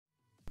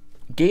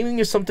Gaming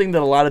is something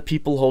that a lot of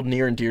people hold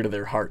near and dear to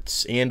their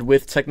hearts, and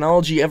with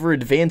technology ever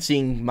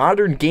advancing,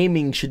 modern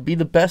gaming should be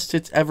the best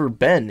it's ever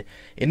been,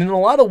 and in a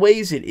lot of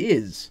ways it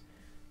is.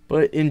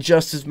 But in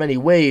just as many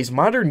ways,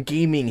 modern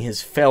gaming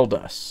has failed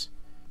us.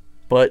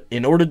 But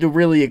in order to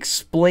really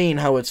explain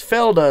how it's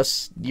failed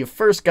us, you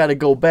first gotta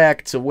go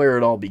back to where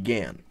it all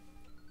began.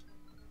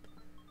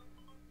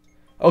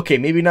 Okay,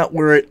 maybe not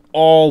where it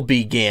all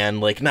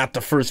began, like not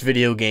the first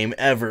video game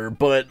ever,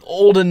 but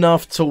old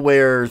enough to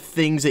where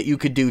things that you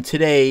could do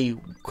today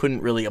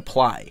couldn't really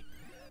apply.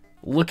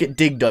 Look at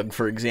Dig Dug,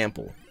 for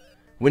example.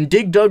 When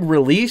Dig Dug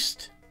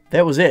released,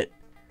 that was it.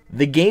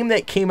 The game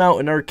that came out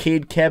in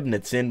arcade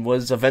cabinets and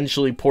was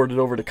eventually ported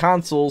over to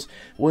consoles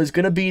was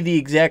going to be the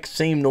exact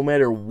same no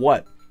matter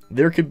what.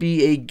 There could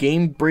be a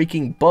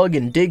game-breaking bug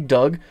in Dig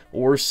Dug,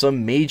 or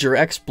some major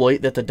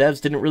exploit that the devs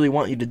didn't really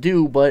want you to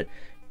do, but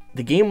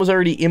the game was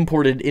already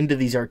imported into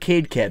these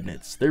arcade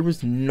cabinets. There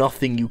was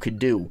nothing you could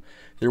do.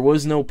 There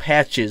was no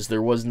patches,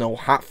 there was no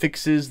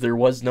hotfixes, there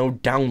was no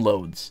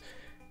downloads.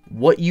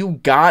 What you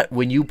got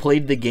when you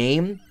played the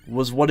game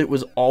was what it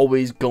was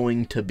always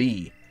going to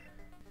be.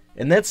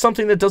 And that's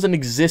something that doesn't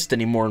exist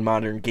anymore in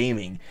modern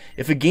gaming.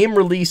 If a game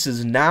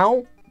releases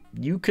now,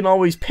 you can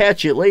always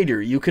patch it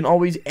later. You can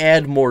always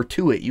add more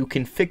to it. You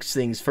can fix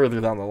things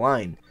further down the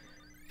line.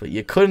 But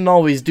you couldn't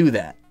always do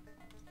that.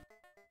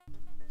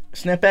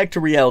 Snap back to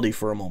reality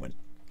for a moment.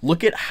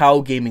 Look at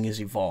how gaming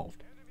has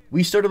evolved.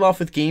 We started off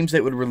with games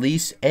that would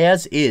release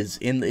as is,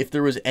 and if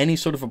there was any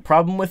sort of a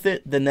problem with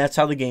it, then that's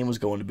how the game was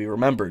going to be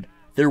remembered.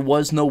 There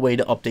was no way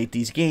to update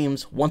these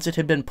games once it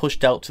had been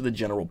pushed out to the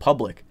general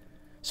public.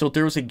 So if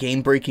there was a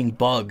game-breaking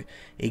bug,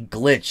 a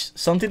glitch,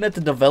 something that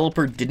the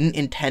developer didn't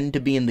intend to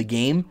be in the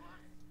game,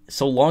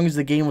 so long as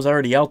the game was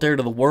already out there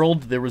to the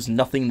world, there was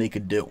nothing they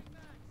could do.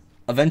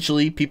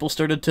 Eventually, people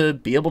started to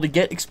be able to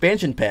get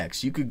expansion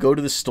packs. You could go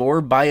to the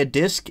store, buy a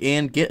disc,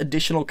 and get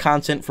additional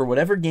content for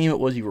whatever game it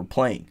was you were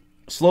playing.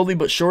 Slowly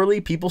but surely,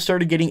 people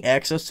started getting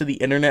access to the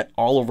internet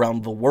all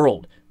around the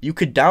world. You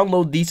could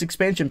download these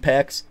expansion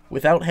packs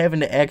without having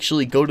to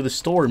actually go to the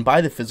store and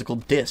buy the physical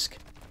disc.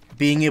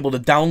 Being able to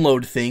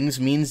download things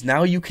means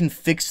now you can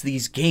fix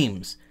these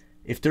games.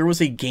 If there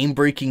was a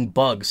game-breaking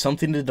bug,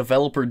 something the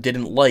developer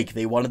didn't like,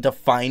 they wanted to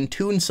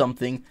fine-tune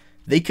something,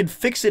 they could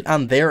fix it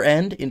on their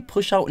end and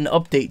push out an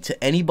update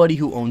to anybody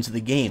who owns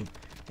the game.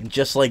 And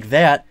just like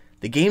that,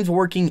 the game's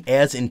working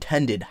as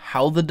intended,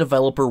 how the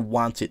developer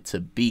wants it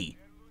to be.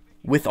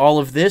 With all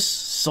of this,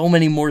 so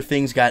many more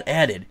things got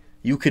added.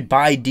 You could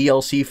buy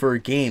DLC for a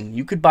game,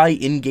 you could buy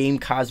in-game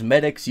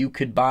cosmetics, you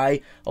could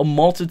buy a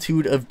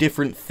multitude of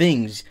different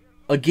things.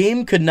 A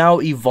game could now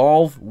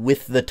evolve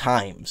with the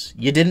times.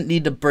 You didn't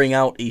need to bring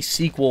out a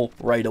sequel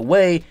right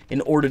away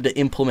in order to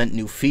implement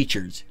new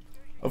features.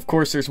 Of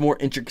course, there's more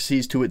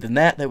intricacies to it than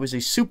that. That was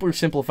a super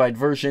simplified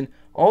version,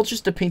 all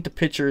just to paint a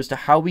picture as to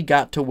how we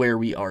got to where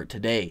we are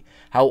today.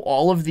 How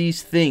all of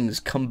these things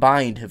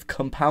combined have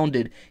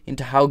compounded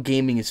into how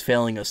gaming is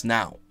failing us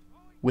now,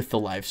 with the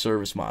live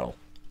service model.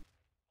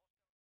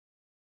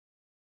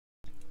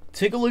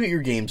 Take a look at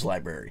your games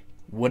library,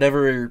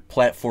 whatever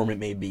platform it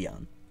may be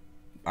on.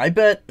 I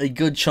bet a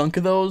good chunk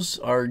of those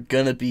are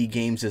gonna be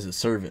games as a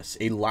service,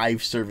 a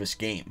live service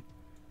game.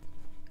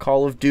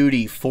 Call of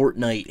Duty,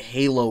 Fortnite,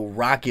 Halo,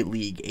 Rocket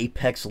League,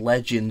 Apex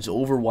Legends,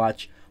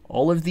 Overwatch,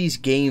 all of these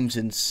games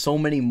and so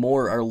many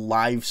more are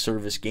live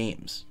service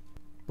games.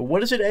 But what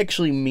does it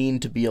actually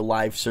mean to be a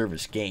live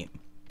service game?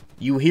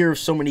 You hear of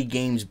so many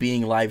games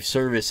being live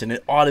service and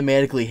it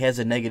automatically has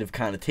a negative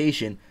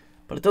connotation,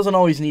 but it doesn't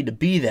always need to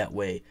be that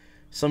way.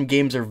 Some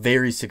games are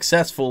very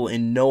successful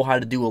and know how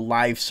to do a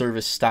live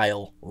service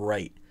style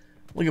right.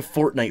 Look at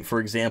Fortnite, for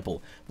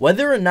example.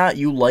 Whether or not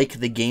you like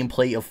the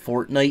gameplay of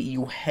Fortnite,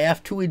 you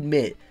have to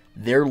admit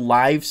their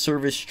live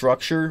service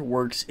structure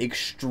works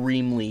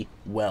extremely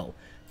well.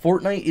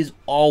 Fortnite is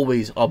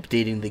always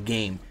updating the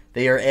game.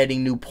 They are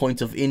adding new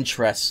points of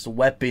interest,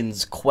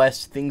 weapons,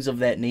 quests, things of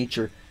that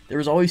nature. There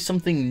is always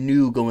something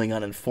new going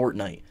on in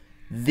Fortnite.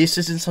 This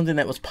isn't something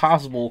that was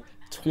possible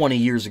 20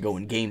 years ago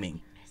in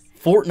gaming.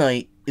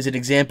 Fortnite is an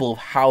example of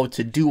how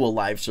to do a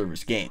live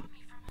service game.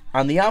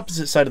 On the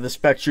opposite side of the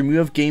spectrum, you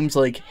have games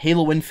like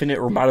Halo Infinite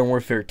or Modern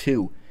Warfare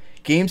 2.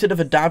 Games that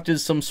have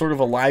adopted some sort of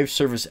a live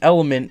service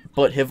element,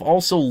 but have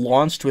also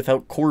launched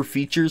without core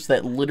features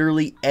that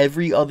literally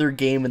every other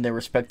game in their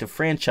respective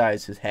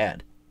franchise has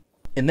had.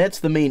 And that's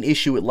the main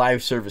issue with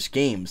live service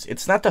games.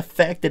 It's not the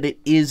fact that it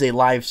is a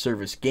live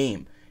service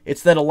game.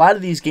 It's that a lot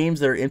of these games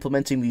that are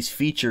implementing these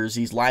features,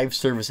 these live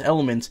service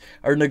elements,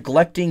 are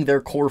neglecting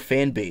their core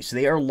fan base.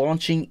 They are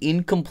launching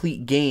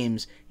incomplete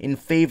games in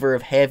favor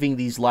of having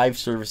these live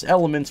service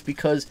elements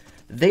because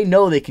they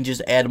know they can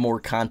just add more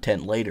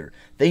content later.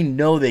 They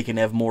know they can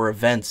have more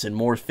events and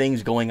more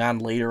things going on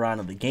later on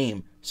in the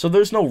game. So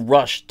there's no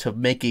rush to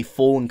make a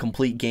full and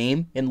complete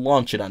game and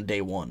launch it on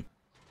day one.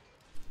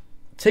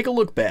 Take a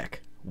look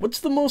back. What's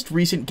the most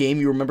recent game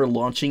you remember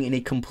launching in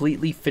a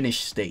completely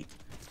finished state?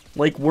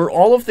 Like, where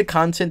all of the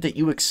content that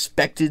you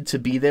expected to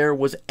be there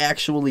was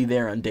actually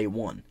there on day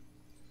one.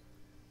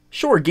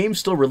 Sure, games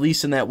still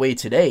release in that way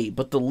today,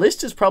 but the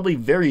list is probably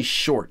very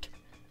short.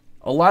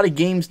 A lot of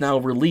games now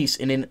release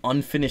in an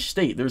unfinished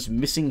state. There's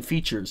missing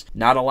features,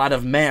 not a lot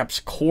of maps,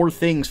 core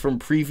things from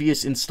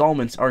previous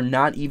installments are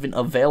not even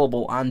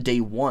available on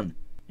day one.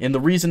 And the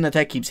reason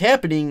that keeps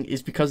happening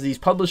is because these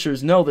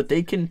publishers know that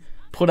they can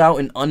put out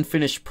an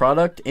unfinished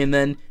product and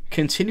then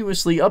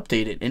continuously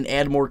update it and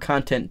add more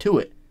content to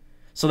it.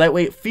 So that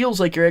way it feels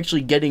like you're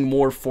actually getting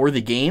more for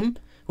the game,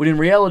 when in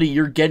reality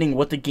you're getting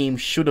what the game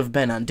should have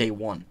been on day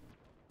one.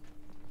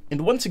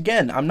 And once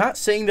again, I'm not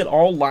saying that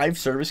all live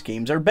service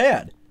games are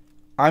bad.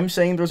 I'm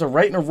saying there's a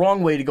right and a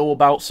wrong way to go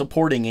about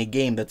supporting a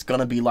game that's going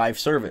to be live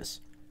service.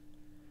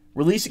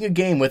 Releasing a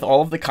game with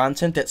all of the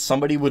content that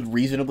somebody would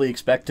reasonably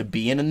expect to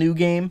be in a new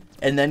game,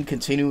 and then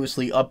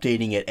continuously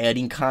updating it,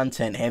 adding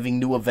content, having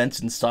new events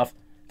and stuff,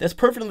 that's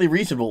perfectly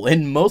reasonable,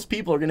 and most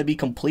people are going to be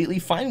completely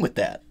fine with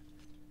that.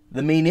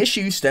 The main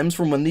issue stems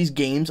from when these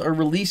games are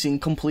releasing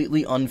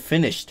completely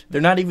unfinished.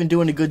 They're not even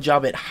doing a good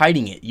job at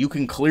hiding it. You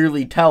can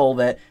clearly tell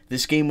that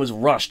this game was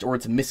rushed or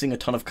it's missing a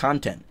ton of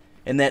content.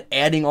 And that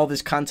adding all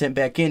this content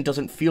back in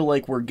doesn't feel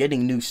like we're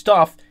getting new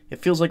stuff.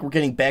 It feels like we're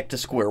getting back to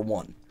square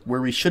one,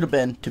 where we should have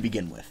been to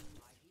begin with.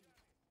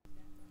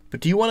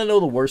 But do you want to know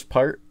the worst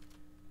part?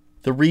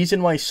 The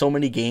reason why so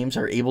many games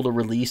are able to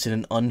release in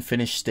an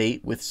unfinished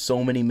state with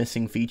so many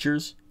missing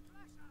features?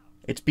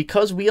 It's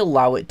because we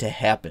allow it to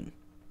happen.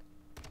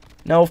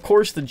 Now, of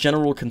course, the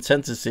general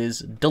consensus is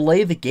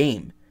delay the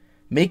game.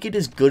 Make it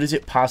as good as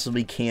it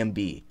possibly can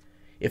be.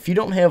 If you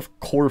don't have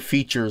core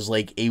features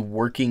like a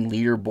working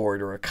leaderboard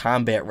or a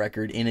combat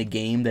record in a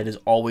game that has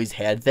always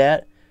had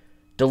that,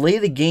 delay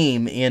the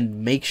game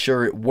and make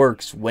sure it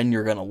works when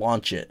you're going to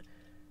launch it.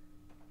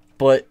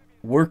 But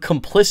we're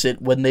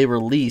complicit when they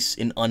release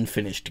an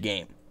unfinished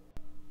game.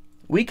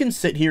 We can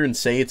sit here and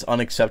say it's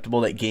unacceptable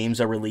that games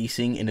are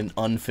releasing in an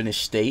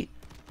unfinished state,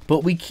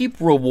 but we keep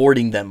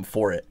rewarding them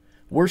for it.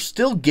 We're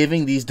still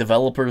giving these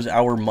developers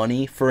our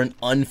money for an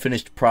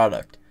unfinished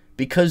product,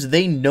 because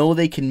they know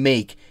they can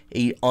make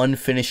an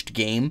unfinished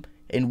game,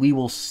 and we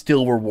will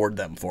still reward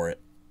them for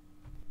it.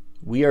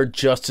 We are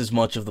just as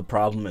much of the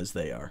problem as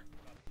they are.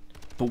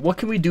 But what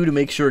can we do to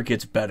make sure it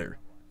gets better?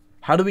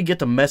 How do we get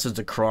the message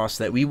across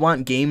that we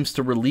want games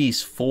to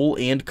release full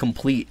and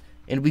complete,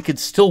 and we could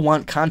still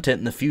want content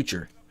in the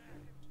future?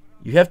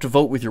 You have to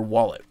vote with your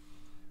wallet.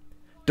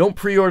 Don't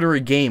pre-order a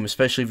game,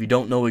 especially if you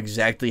don't know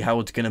exactly how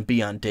it's going to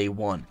be on day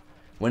one.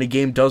 When a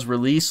game does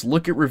release,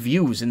 look at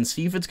reviews and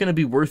see if it's going to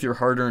be worth your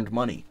hard-earned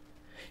money.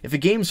 If a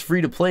game's free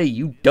to play,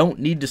 you don't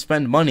need to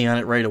spend money on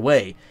it right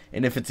away.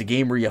 And if it's a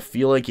game where you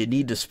feel like you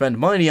need to spend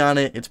money on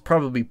it, it's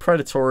probably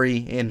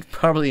predatory and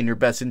probably in your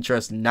best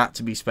interest not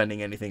to be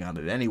spending anything on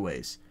it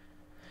anyways.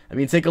 I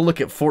mean, take a look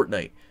at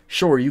Fortnite.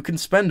 Sure, you can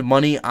spend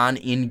money on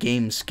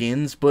in-game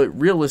skins, but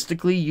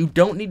realistically, you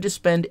don't need to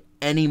spend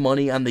any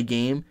money on the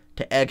game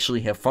to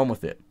actually have fun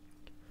with it.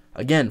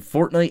 Again,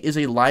 Fortnite is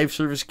a live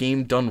service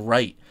game done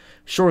right.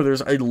 Sure,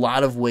 there's a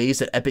lot of ways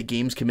that Epic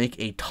Games can make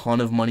a ton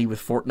of money with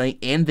Fortnite,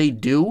 and they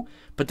do,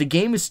 but the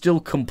game is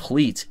still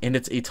complete, and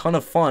it's a ton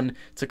of fun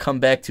to come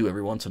back to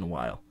every once in a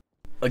while.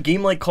 A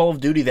game like Call of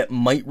Duty that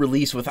might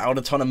release without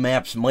a ton of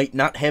maps, might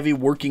not have a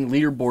working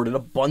leaderboard, and a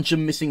bunch of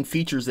missing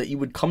features that you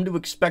would come to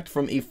expect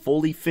from a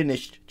fully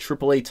finished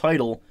AAA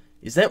title,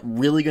 is that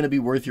really going to be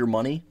worth your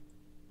money?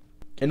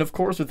 And of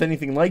course, with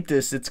anything like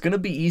this, it's going to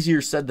be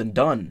easier said than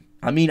done.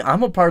 I mean,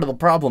 I'm a part of the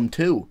problem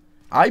too.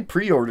 I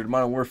pre-ordered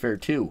Modern Warfare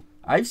 2.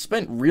 I've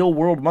spent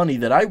real-world money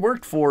that I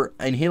worked for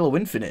in Halo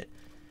Infinite.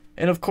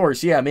 And of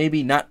course, yeah,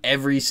 maybe not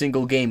every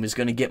single game is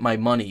going to get my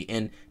money,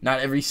 and not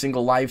every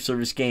single live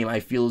service game I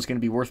feel is going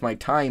to be worth my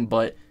time,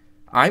 but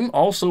I'm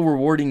also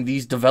rewarding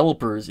these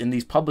developers and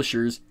these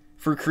publishers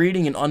for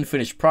creating an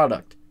unfinished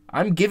product.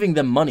 I'm giving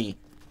them money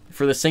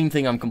for the same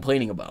thing I'm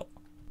complaining about.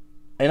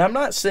 And I'm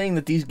not saying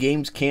that these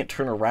games can't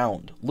turn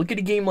around. Look at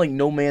a game like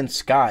No Man's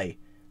Sky.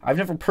 I've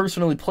never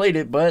personally played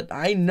it, but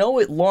I know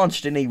it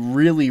launched in a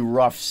really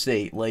rough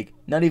state, like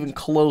not even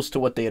close to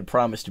what they had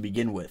promised to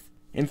begin with.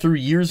 And through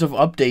years of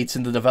updates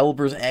and the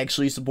developers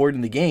actually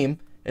supporting the game,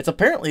 it's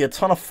apparently a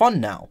ton of fun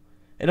now.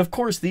 And of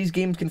course, these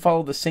games can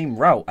follow the same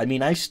route. I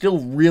mean, I still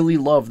really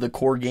love the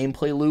core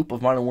gameplay loop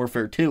of Modern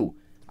Warfare 2.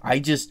 I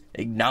just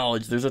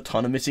acknowledge there's a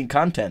ton of missing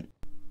content.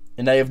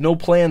 And I have no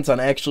plans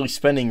on actually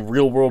spending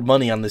real-world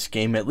money on this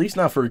game, at least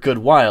not for a good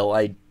while.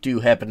 I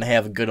do happen to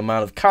have a good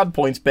amount of COD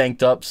points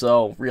banked up,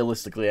 so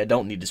realistically I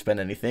don't need to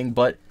spend anything,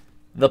 but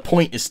the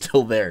point is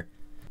still there.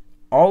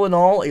 All in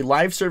all, a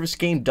live service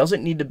game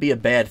doesn't need to be a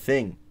bad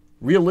thing.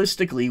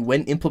 Realistically,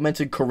 when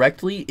implemented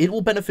correctly, it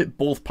will benefit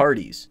both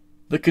parties.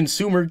 The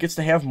consumer gets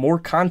to have more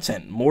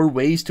content, more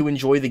ways to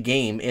enjoy the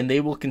game, and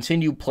they will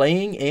continue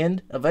playing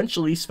and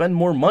eventually spend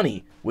more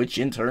money, which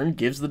in turn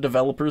gives the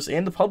developers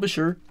and the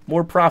publisher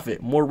more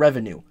profit, more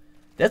revenue.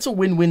 That's a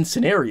win-win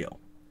scenario.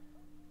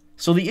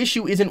 So the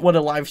issue isn't what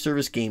a live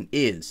service game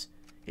is,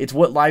 it's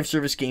what live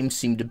service games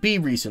seem to be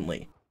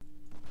recently,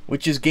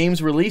 which is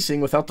games releasing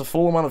without the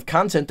full amount of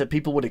content that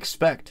people would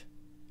expect.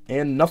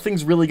 And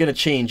nothing's really going to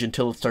change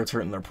until it starts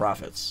hurting their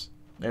profits,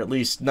 at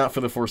least not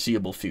for the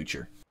foreseeable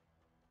future.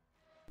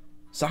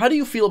 So how do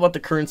you feel about the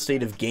current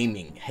state of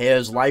gaming?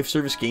 Has live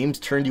service games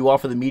turned you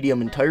off of the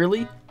medium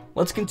entirely?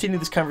 Let's continue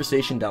this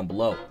conversation down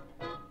below.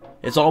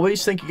 As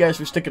always, thank you guys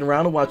for sticking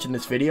around and watching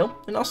this video,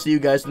 and I'll see you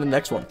guys in the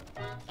next one.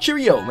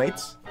 Cheerio,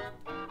 mates!